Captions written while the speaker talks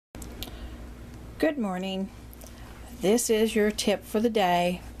Good morning. This is your tip for the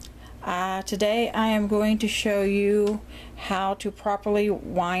day. Today I am going to show you how to properly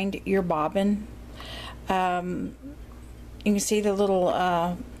wind your bobbin. You can see the little,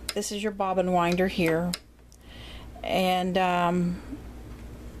 this is your bobbin winder here. And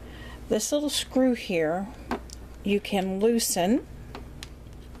this little screw here, you can loosen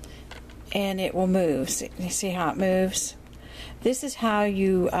and it will move. See how it moves? This is how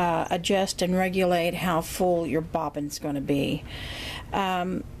you adjust and regulate how full your bobbin's going to be.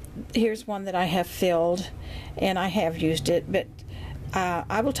 Here's one that I have filled, and I have used it, but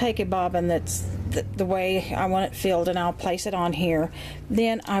I will take a bobbin that's the way I want it filled, and I'll place it on here.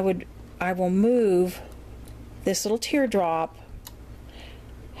 Then I will move this little teardrop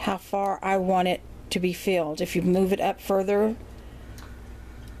how far I want it to be filled. If you move it up further,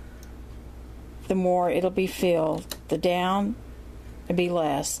 the more it'll be filled. The down, it'll be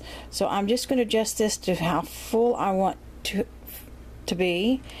less. So I'm just going to adjust this to how full I want to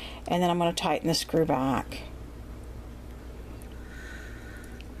be, and then I'm going to tighten the screw back.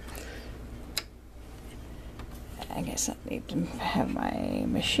 I guess I need to have my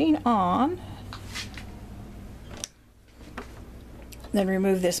machine on. Then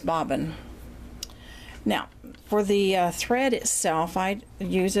remove this bobbin. Now, for the thread itself, I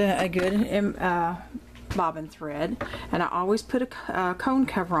use a good bobbin thread, and I always put a cone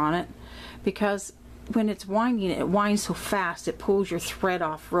cover on it, because when it's winding, it winds so fast it pulls your thread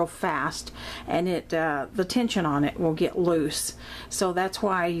off real fast, and the tension on it will get loose. So that's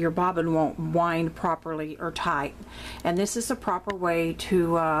why your bobbin won't wind properly or tight. And this is the proper way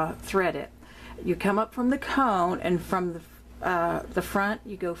to thread it. You come up from the cone, and from the front,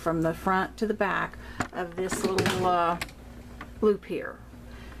 you go from the front to the back of this little loop here.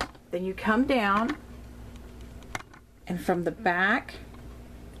 Then you come down, and from the back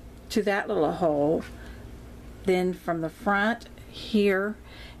to that little hole, then from the front here,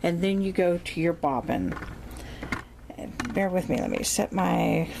 and then you go to your bobbin. And bear with me, let me set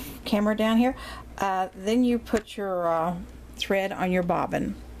my camera down here. Then you put your thread on your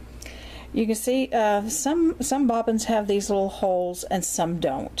bobbin. You can see some bobbins have these little holes and some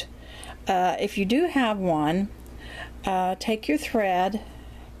don't. If you do have one, take your thread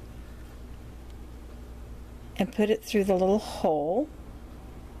and put it through the little hole.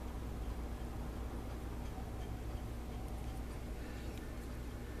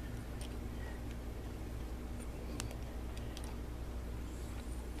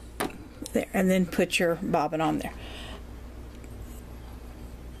 There, and then put your bobbin on there.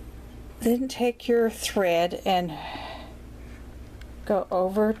 Then take your thread and go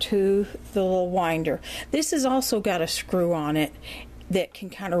over to the little winder. This has also got a screw on it that can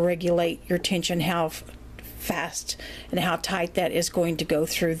kind of regulate your tension, how fast and how tight that is going to go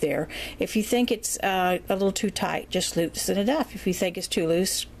through there. If you think it's a little too tight, just loosen it up. If you think it's too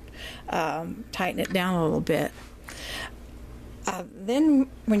loose, tighten it down a little bit. Then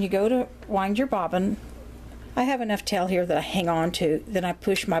when you go to wind your bobbin, I have enough tail here that I hang on to. Then I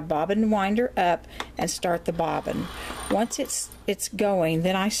push my bobbin winder up and start the bobbin. Once it's going,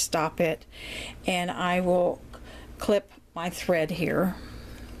 then I stop it, and I will clip my thread here,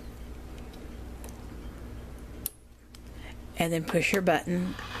 and then push your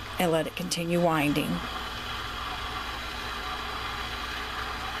button and let it continue winding.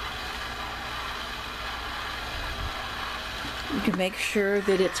 You can make sure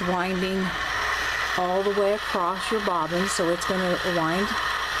that it's winding all the way across your bobbin, so it's going to wind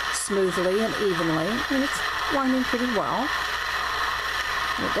smoothly and evenly, and it's winding pretty well.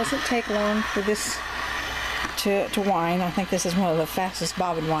 It doesn't take long for this to wind. I think this is one of the fastest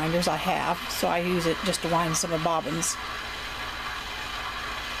bobbin winders I have, so I use it just to wind some of the bobbins.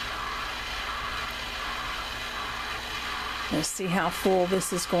 Let's see how full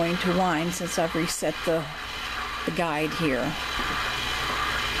this is going to wind since I've reset the guide here.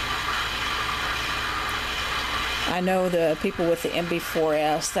 I know the people with the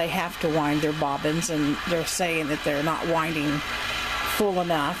MB4S, they have to wind their bobbins, and they're saying that they're not winding full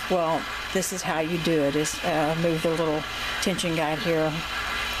enough. Well, this is how you do it, is move the little tension guide here.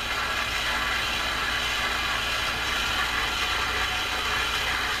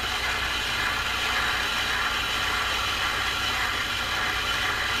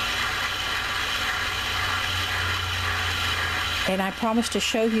 And I promise to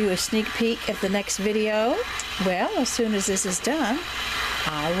show you a sneak peek of the next video. Well, as soon as this is done,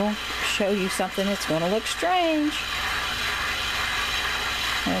 I will show you something that's going to look strange.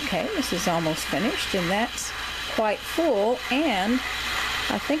 Okay, this is almost finished, and that's quite full, and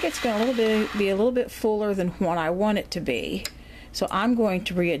I think it's going to be a little bit fuller than what I want it to be. So I'm going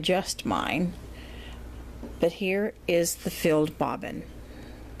to readjust mine But here is the filled bobbin.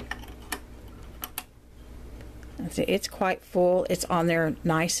 It's quite full. It's on there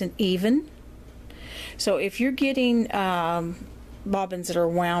nice and even. So if you're getting bobbins that are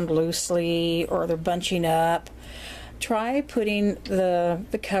wound loosely or they're bunching up, try putting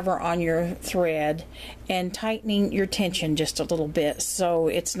the cover on your thread and tightening your tension just a little bit so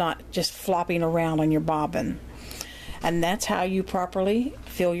it's not just flopping around on your bobbin. And that's how you properly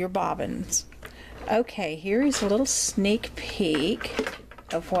fill your bobbins. Okay, here is a little sneak peek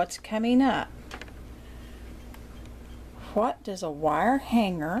of what's coming up. What does a wire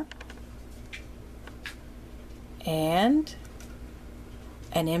hanger and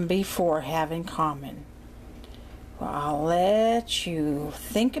an MB4 have in common? Well, I'll let you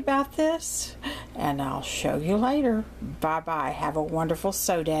think about this and I'll show you later. Bye-bye. Have a wonderful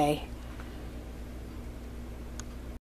sew day.